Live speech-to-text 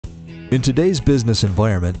In today's business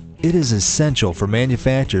environment, it is essential for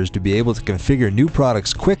manufacturers to be able to configure new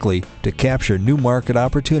products quickly to capture new market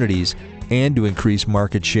opportunities and to increase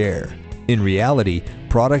market share. In reality,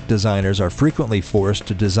 product designers are frequently forced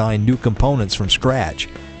to design new components from scratch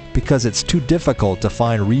because it's too difficult to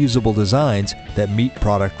find reusable designs that meet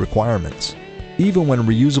product requirements. Even when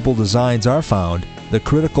reusable designs are found, the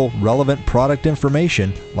critical relevant product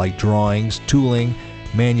information like drawings, tooling,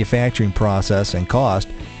 manufacturing process, and cost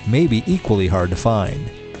may be equally hard to find.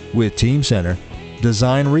 With Teamcenter,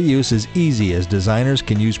 design reuse is easy as designers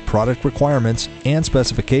can use product requirements and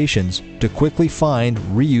specifications to quickly find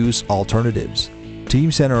reuse alternatives.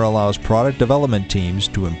 Teamcenter allows product development teams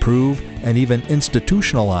to improve and even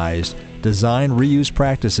institutionalize design reuse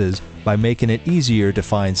practices by making it easier to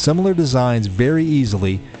find similar designs very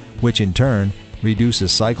easily, which in turn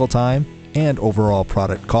reduces cycle time and overall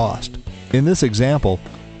product cost. In this example,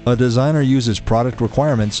 a designer uses product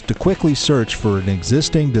requirements to quickly search for an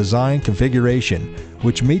existing design configuration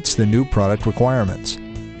which meets the new product requirements.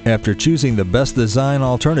 After choosing the best design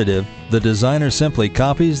alternative, the designer simply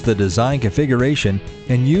copies the design configuration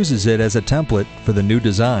and uses it as a template for the new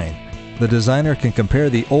design. The designer can compare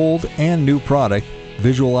the old and new product,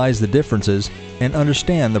 visualize the differences, and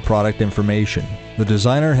understand the product information. The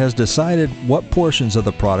designer has decided what portions of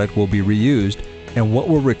the product will be reused and what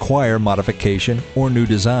will require modification or new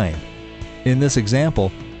design. In this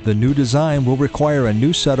example, the new design will require a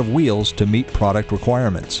new set of wheels to meet product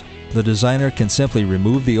requirements. The designer can simply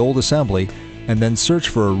remove the old assembly and then search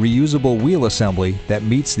for a reusable wheel assembly that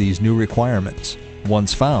meets these new requirements.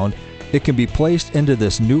 Once found, it can be placed into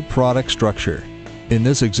this new product structure. In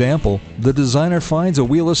this example, the designer finds a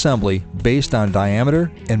wheel assembly based on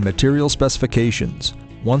diameter and material specifications.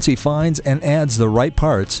 Once he finds and adds the right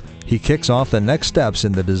parts, he kicks off the next steps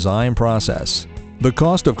in the design process. The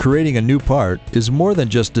cost of creating a new part is more than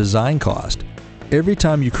just design cost. Every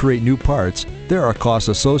time you create new parts, there are costs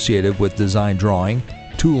associated with design drawing,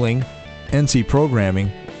 tooling, NC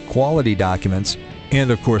programming, quality documents,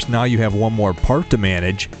 and of course now you have one more part to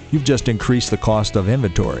manage. You've just increased the cost of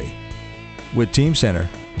inventory. With Teamcenter,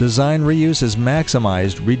 design reuse is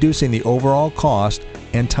maximized, reducing the overall cost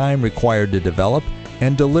and time required to develop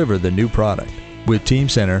and deliver the new product. With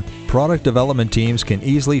Teamcenter, product development teams can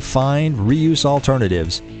easily find reuse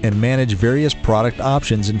alternatives and manage various product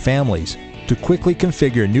options and families to quickly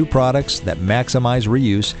configure new products that maximize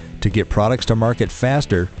reuse to get products to market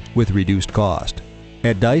faster with reduced cost.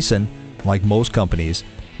 At Dyson, like most companies,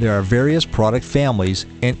 there are various product families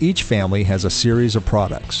and each family has a series of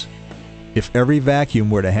products. If every vacuum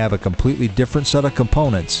were to have a completely different set of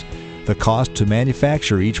components, the cost to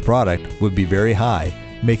manufacture each product would be very high,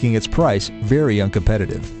 making its price very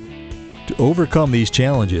uncompetitive. To overcome these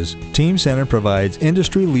challenges, Teamcenter provides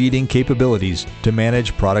industry-leading capabilities to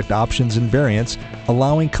manage product options and variants,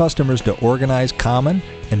 allowing customers to organize common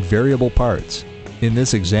and variable parts. In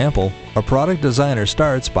this example, a product designer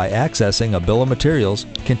starts by accessing a bill of materials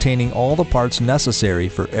containing all the parts necessary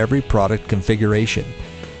for every product configuration.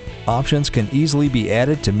 Options can easily be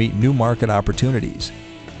added to meet new market opportunities.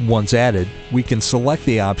 Once added, we can select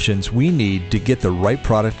the options we need to get the right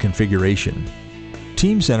product configuration.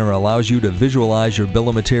 Teamcenter allows you to visualize your bill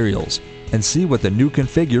of materials and see what the new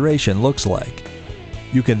configuration looks like.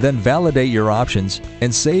 You can then validate your options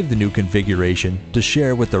and save the new configuration to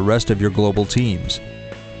share with the rest of your global teams.